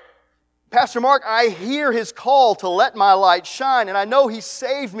 Pastor Mark, I hear His call to let my light shine, and I know He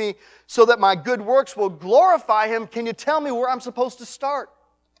saved me so that my good works will glorify Him. Can you tell me where I'm supposed to start?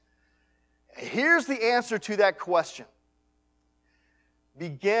 Here's the answer to that question.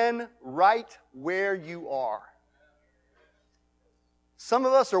 Begin right where you are. Some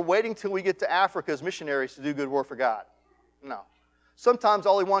of us are waiting till we get to Africa as missionaries to do good work for God. No. Sometimes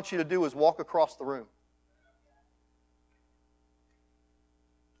all He wants you to do is walk across the room.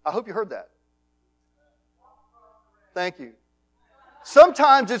 I hope you heard that. Thank you.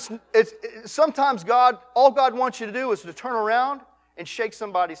 Sometimes all God wants you to do is to turn around and shake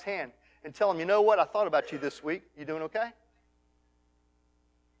somebody's hand and tell them, you know what, I thought about you this week. You doing okay?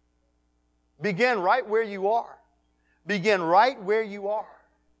 Begin right where you are. Begin right where you are.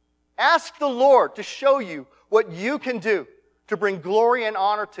 Ask the Lord to show you what you can do to bring glory and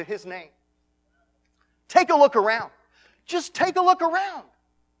honor to His name. Take a look around. Just take a look around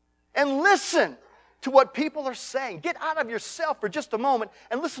and listen to what people are saying. Get out of yourself for just a moment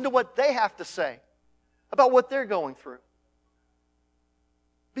and listen to what they have to say about what they're going through.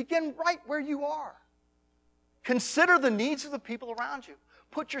 Begin right where you are. Consider the needs of the people around you.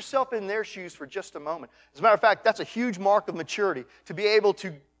 Put yourself in their shoes for just a moment. As a matter of fact, that's a huge mark of maturity, to be able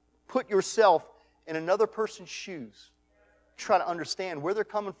to put yourself in another person's shoes. Try to understand where they're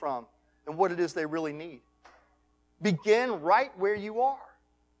coming from and what it is they really need. Begin right where you are.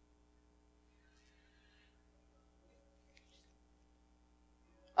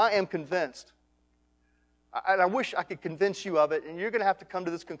 I am convinced, and I wish I could convince you of it, and you're going to have to come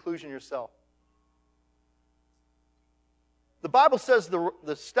to this conclusion yourself. The Bible says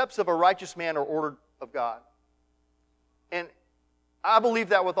the steps of a righteous man are ordered of God. And I believe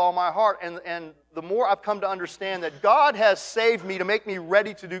that with all my heart. And the more I've come to understand that God has saved me to make me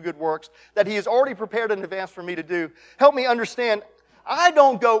ready to do good works, that He has already prepared in advance for me to do, help me understand I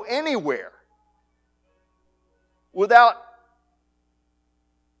don't go anywhere without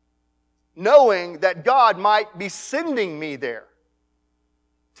knowing that God might be sending me there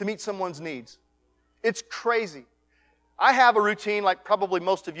to meet someone's needs. It's crazy. I have a routine like probably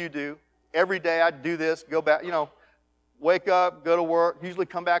most of you do. Every day I do this, go back, wake up, go to work, usually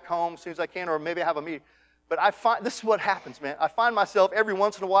come back home as soon as I can, or maybe I have a meeting. But this is what happens, man. I find myself every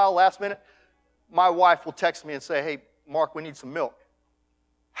once in a while, last minute, my wife will text me and say, hey, Mark, we need some milk.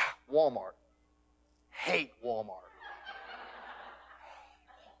 Walmart. Hate Walmart.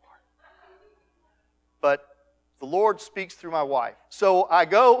 But the Lord speaks through my wife. So I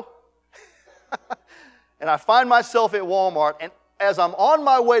go and I find myself at Walmart, and as I'm on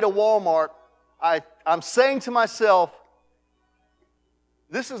my way to Walmart, I'm saying to myself,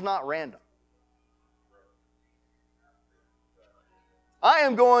 this is not random. I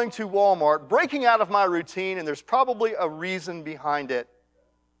am going to Walmart, breaking out of my routine, and there's probably a reason behind it.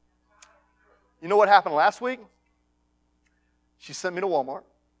 You know what happened last week? She sent me to Walmart.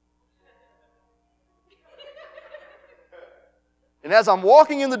 And as I'm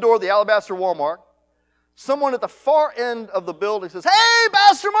walking in the door of the Alabaster Walmart, someone at the far end of the building says, hey,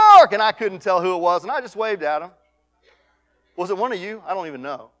 Pastor Mark! And I couldn't tell who it was, and I just waved at him. Was it one of you? I don't even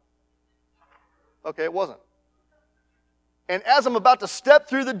know. Okay, it wasn't. And as I'm about to step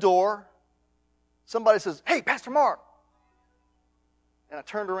through the door, somebody says, hey, Pastor Mark! And I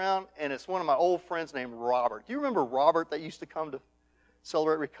turned around, and it's one of my old friends named Robert. Do you remember Robert that used to come to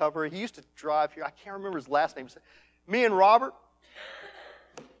Celebrate Recovery? He used to drive here. I can't remember his last name. Me and Robert,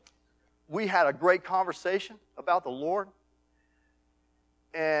 we had a great conversation about the Lord.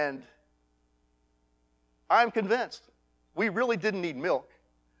 And I'm convinced we really didn't need milk.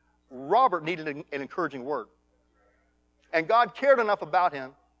 Robert needed an encouraging word. And God cared enough about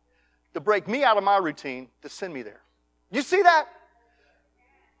him to break me out of my routine to send me there. You see that?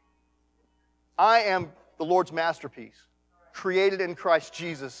 I am the Lord's masterpiece, created in Christ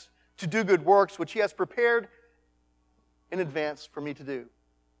Jesus to do good works which He has prepared in advance for me to do.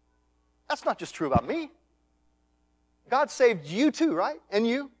 That's not just true about me. God saved you too, right? And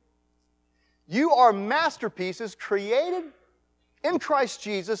you? You are masterpieces created in Christ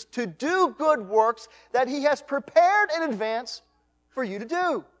Jesus to do good works that He has prepared in advance for you to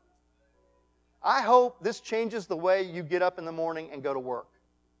do. I hope this changes the way you get up in the morning and go to work.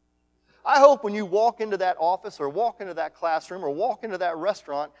 I hope when you walk into that office or walk into that classroom or walk into that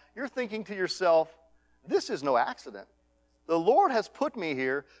restaurant, you're thinking to yourself, this is no accident. The Lord has put me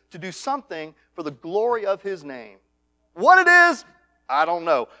here to do something for the glory of His name. What it is, I don't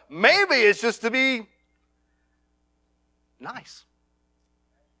know. Maybe it's just to be nice.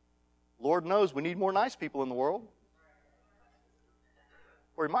 Lord knows we need more nice people in the world.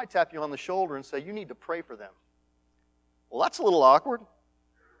 Or He might tap you on the shoulder and say, you need to pray for them. Well, that's a little awkward.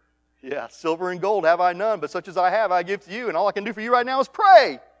 Yeah, silver and gold have I none, but such as I have I give to you, and all I can do for you right now is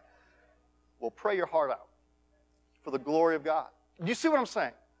pray. Well, pray your heart out for the glory of God. Do you see what I'm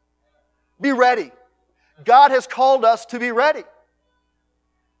saying? Be ready. God has called us to be ready.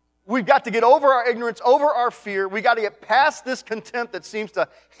 We've got to get over our ignorance, over our fear. We've got to get past this contempt that seems to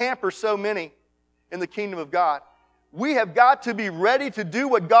hamper so many in the kingdom of God. We have got to be ready to do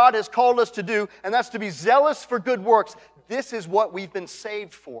what God has called us to do, and that's to be zealous for good works. This is what we've been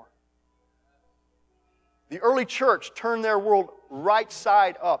saved for. The early church turned their world right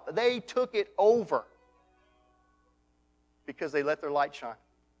side up. They took it over because they let their light shine.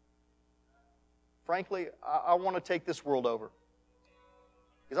 Frankly, I want to take this world over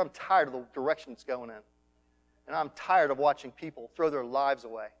because I'm tired of the direction it's going in. And I'm tired of watching people throw their lives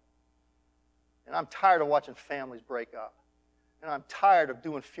away. And I'm tired of watching families break up. And I'm tired of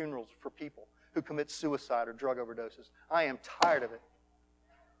doing funerals for people who commit suicide or drug overdoses. I am tired of it.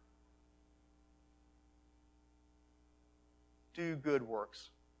 Do good works.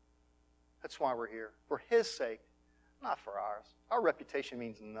 That's why we're here. For His sake, not for ours. Our reputation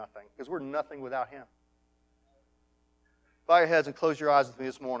means nothing because we're nothing without Him. Bow your heads and close your eyes with me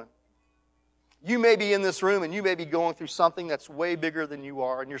this morning. You may be in this room and you may be going through something that's way bigger than you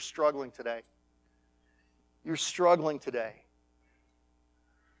are, and you're struggling today. You're struggling today.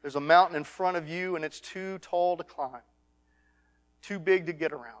 There's a mountain in front of you and it's too tall to climb, too big to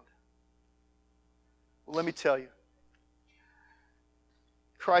get around. Well, let me tell you,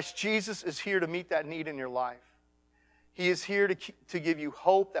 Christ Jesus is here to meet that need in your life. He is here to give you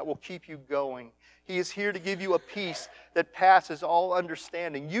hope that will keep you going. He is here to give you a peace that passes all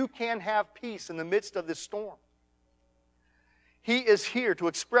understanding. You can have peace in the midst of this storm. He is here to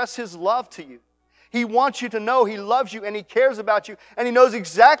express His love to you. He wants you to know He loves you and He cares about you and He knows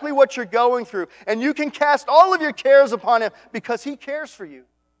exactly what you're going through. And you can cast all of your cares upon Him because He cares for you.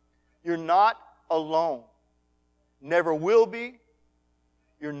 You're not alone. Never will be.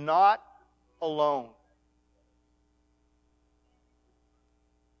 You're not alone.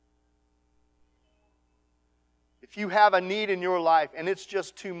 If you have a need in your life and it's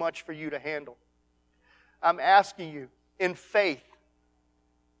just too much for you to handle, I'm asking you, in faith,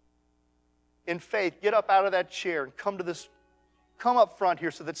 get up out of that chair and come up front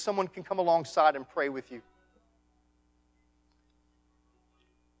here so that someone can come alongside and pray with you.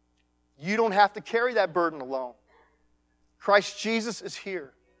 You don't have to carry that burden alone. Christ Jesus is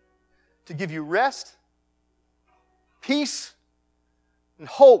here to give you rest, peace, and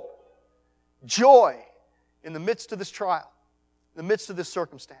hope, joy in the midst of this trial, in the midst of this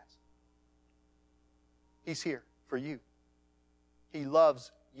circumstance. He's here for you. He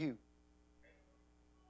loves you.